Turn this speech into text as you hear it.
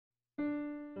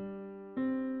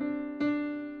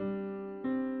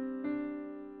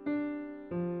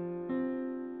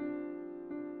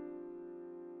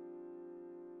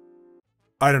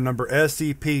Item number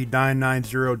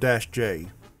SCP-990-J.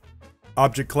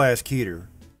 Object Class Keter.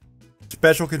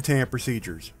 Special Containment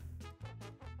Procedures.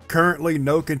 Currently,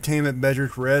 no containment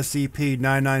measures for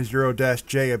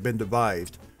SCP-990-J have been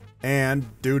devised,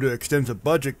 and, due to extensive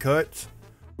budget cuts,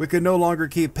 we can no longer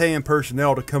keep paying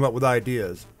personnel to come up with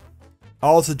ideas.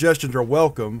 All suggestions are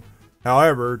welcome,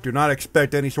 however, do not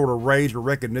expect any sort of raise or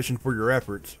recognition for your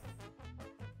efforts.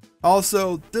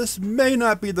 Also, this may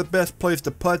not be the best place to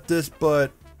put this,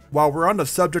 but while we're on the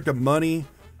subject of money,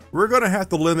 we're going to have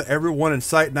to limit everyone in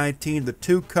Site-19 to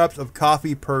 2 cups of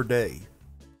coffee per day.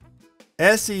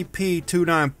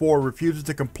 SCP-294 refuses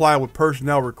to comply with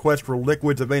personnel requests for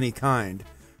liquids of any kind,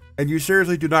 and you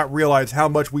seriously do not realize how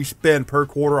much we spend per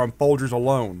quarter on Folgers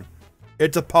alone.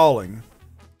 It's appalling.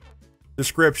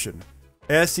 Description: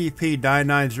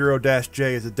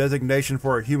 SCP-990-J is a designation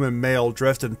for a human male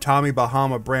dressed in Tommy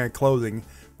Bahama-brand clothing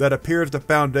that appears to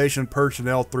Foundation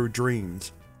personnel through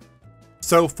dreams.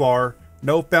 So far,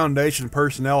 no Foundation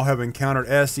personnel have encountered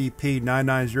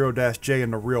SCP-990-J in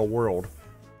the real world.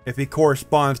 If he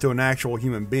corresponds to an actual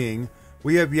human being,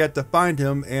 we have yet to find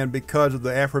him, and because of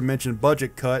the aforementioned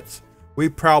budget cuts, we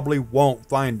probably won't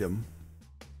find him.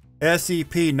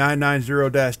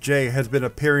 SCP-990-J has been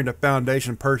appearing to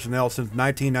Foundation personnel since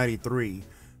 1993,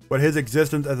 but his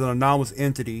existence as an anomalous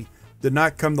entity did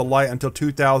not come to light until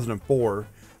 2004,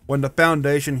 when the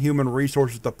Foundation Human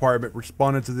Resources Department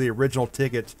responded to the original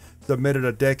tickets submitted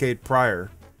a decade prior.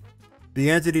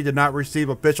 The entity did not receive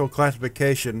official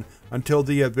classification until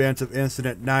the events of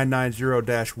Incident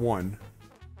 990-1.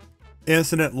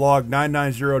 Incident Log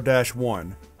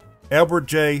 990-1. Edward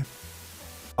J.,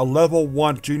 a Level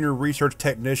 1 Junior Research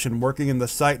Technician working in the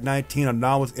Site-19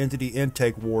 Anomalous Entity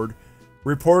Intake Ward,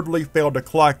 reportedly failed to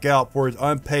clock out for his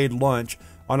unpaid lunch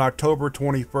on October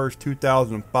 21,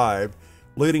 2005,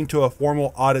 leading to a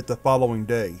formal audit the following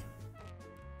day.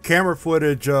 Camera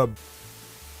footage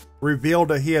revealed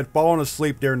that he had fallen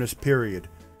asleep during this period,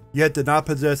 yet did not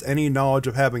possess any knowledge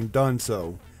of having done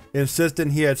so, insisting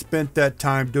he had spent that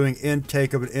time doing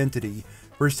intake of an entity,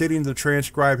 proceeding to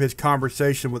transcribe his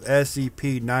conversation with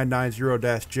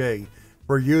SCP-990-J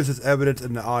for use as evidence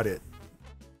in the audit.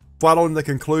 Following the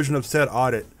conclusion of said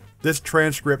audit, this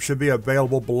transcript should be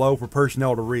available below for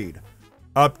personnel to read.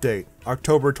 Update: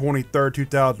 October 23,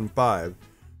 2005.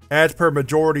 As per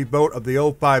majority vote of the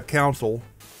O5 Council,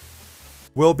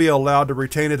 will be allowed to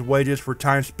retain his wages for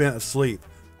time spent asleep,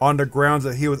 on the grounds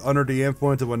that he was under the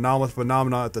influence of anomalous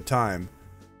phenomena at the time.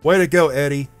 Way to go,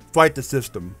 Eddie. Fight the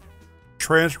system.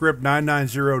 Transcript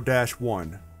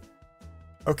 990-1.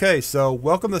 Okay, so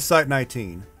welcome to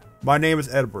Site-19. My name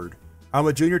is Edward. I'm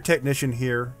a junior technician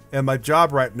here, and my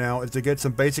job right now is to get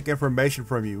some basic information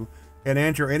from you and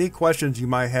answer any questions you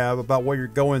might have about what you're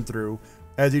going through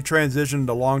as you transition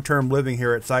to long-term living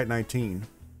here at Site-19.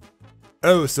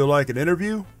 Oh, so like an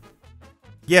interview?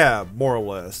 Yeah, more or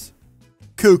less.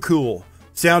 Cool.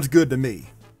 Sounds good to me.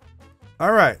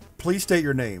 Alright, please state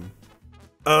your name.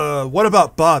 What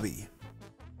about Bobby?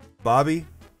 Bobby?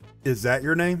 Is that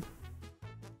your name?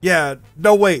 Yeah,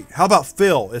 no wait, how about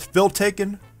Phil? Is Phil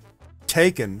taken?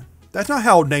 Taken? That's not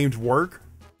how names work.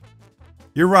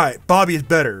 You're right, Bobby is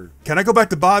better. Can I go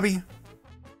back to Bobby?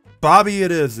 Bobby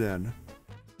it is then.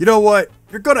 You know what?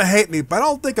 You're gonna hate me, but I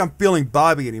don't think I'm feeling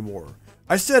Bobby anymore.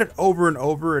 I said it over and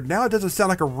over, and now it doesn't sound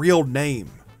like a real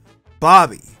name.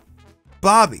 Bobby.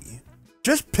 Bobby.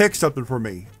 Just pick something for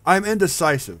me. I'm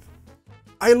indecisive.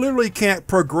 I literally can't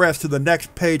progress to the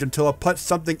next page until I put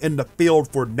something in the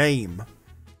field for name.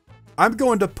 I'm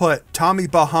going to put Tommy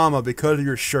Bahama because of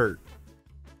your shirt.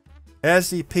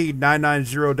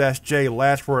 SCP-990-J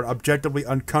lasts for an objectively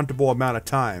uncomfortable amount of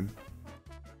time.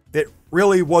 It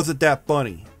really wasn't that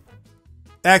funny.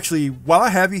 Actually, while I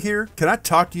have you here, can I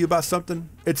talk to you about something?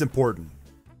 It's important.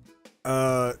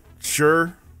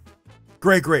 Sure.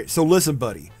 Great. So listen,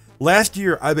 buddy. Last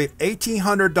year, I made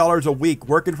 $1,800 a week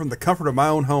working from the comfort of my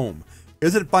own home.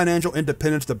 Isn't financial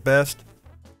independence the best?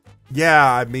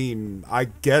 Yeah, I mean, I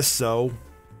guess so.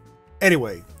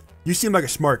 Anyway, you seem like a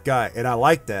smart guy, and I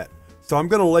like that, so I'm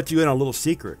gonna let you in on a little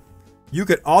secret. You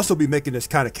could also be making this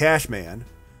kind of cash, man.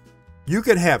 You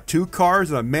can have 2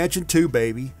 cars and a mansion too,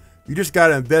 baby. You just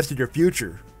gotta invest in your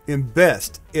future.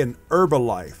 Invest in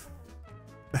Herbalife.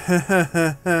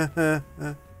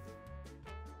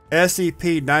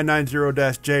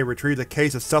 SCP-990-J retrieves a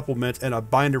case of supplements and a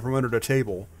binder from under the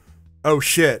table. Oh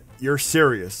shit, you're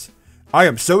serious. I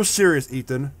am so serious,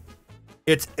 Ethan.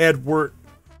 It's Edward.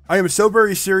 I am so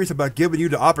very serious about giving you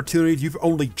the opportunities you've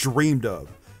only dreamed of.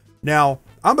 Now,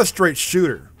 I'm a straight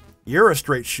shooter. You're a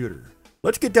straight shooter.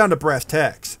 Let's get down to brass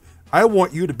tacks. I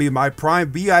want you to be my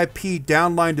prime VIP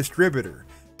downline distributor.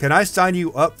 Can I sign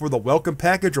you up for the welcome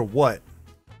package or what?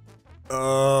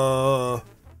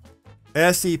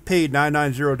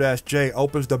 SCP-990-J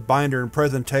opens the binder in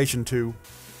presentation to.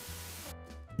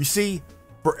 You see,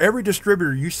 for every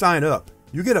distributor you sign up,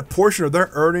 you get a portion of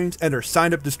their earnings and their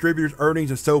signed up distributors'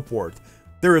 earnings and so forth.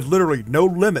 There is literally no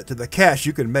limit to the cash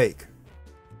you can make.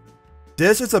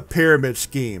 This is a pyramid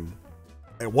scheme.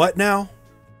 And what now?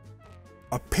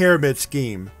 A pyramid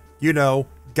scheme. You know,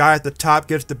 guy at the top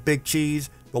gets the big cheese,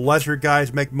 the lesser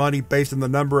guys make money based on the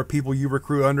number of people you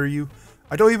recruit under you.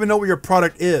 I don't even know what your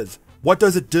product is. What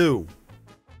does it do?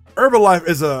 Herbalife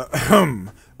is a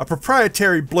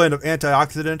proprietary blend of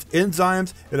antioxidants,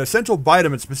 enzymes, and essential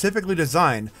vitamins specifically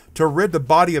designed to rid the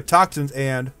body of toxins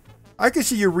and… I can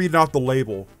see you reading off the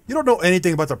label. You don't know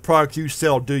anything about the products you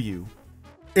sell, do you?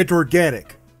 It's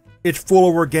organic. It's full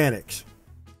of organics.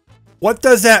 What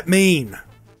does that mean?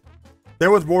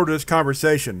 There was more to this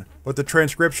conversation, but the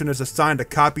transcription is assigned a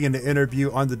copy in the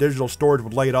interview on the digital storage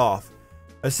was laid off.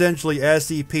 Essentially,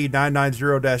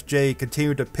 SCP-990-J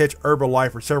continued to pitch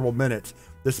Herbalife for several minutes,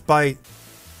 despite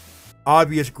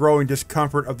obvious growing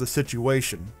discomfort of the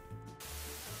situation.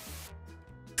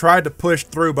 Tried to push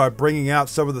through by bringing out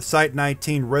some of the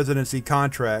Site-19 residency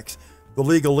contracts, the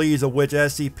legalese of which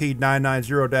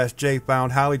SCP-990-J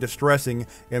found highly distressing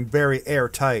and very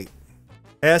airtight.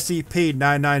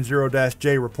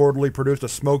 SCP-990-J reportedly produced a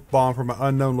smoke bomb from an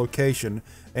unknown location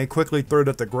and quickly threw it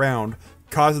at the ground,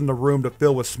 causing the room to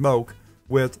fill with smoke,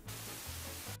 with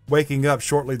waking up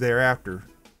shortly thereafter.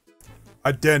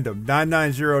 Addendum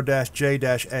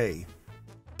 990-J-A.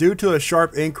 Due to a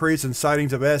sharp increase in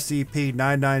sightings of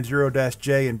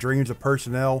SCP-990-J in dreams of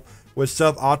personnel with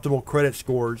suboptimal credit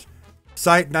scores,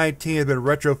 Site-19 has been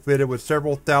retrofitted with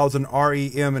several thousand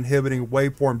REM-inhibiting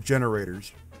waveform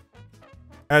generators.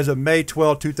 As of May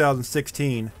 12,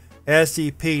 2016,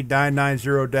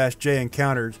 SCP-990-J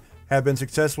encounters have been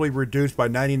successfully reduced by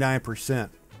 99%.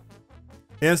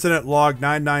 Incident Log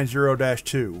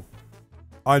 990-2.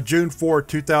 On June 4,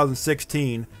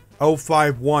 2016,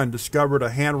 051 discovered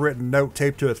a handwritten note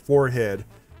taped to his forehead,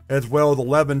 as well as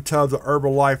 11 tubs of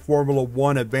Herbalife Formula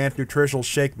 1 Advanced Nutritional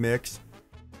Shake Mix,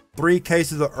 3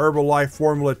 cases of Herbalife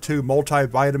Formula 2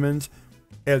 multivitamins,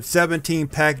 and 17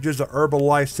 packages of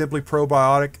Herbalife Simply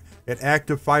Probiotic and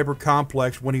Active Fiber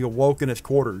Complex when he awoke in his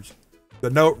quarters. The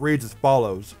note reads as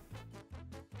follows.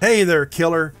 Hey there,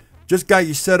 killer. Just got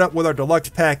you set up with our deluxe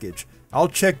package. I'll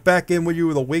check back in with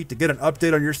you in a week to get an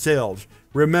update on your sales.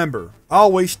 Remember,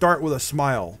 always start with a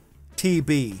smile.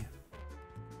 TB.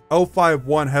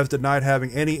 051 has denied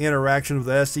having any interaction with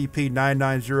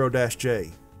SCP-990-J.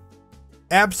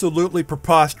 Absolutely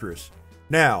preposterous.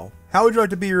 Now, how would you like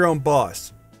to be your own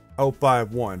boss?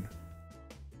 051.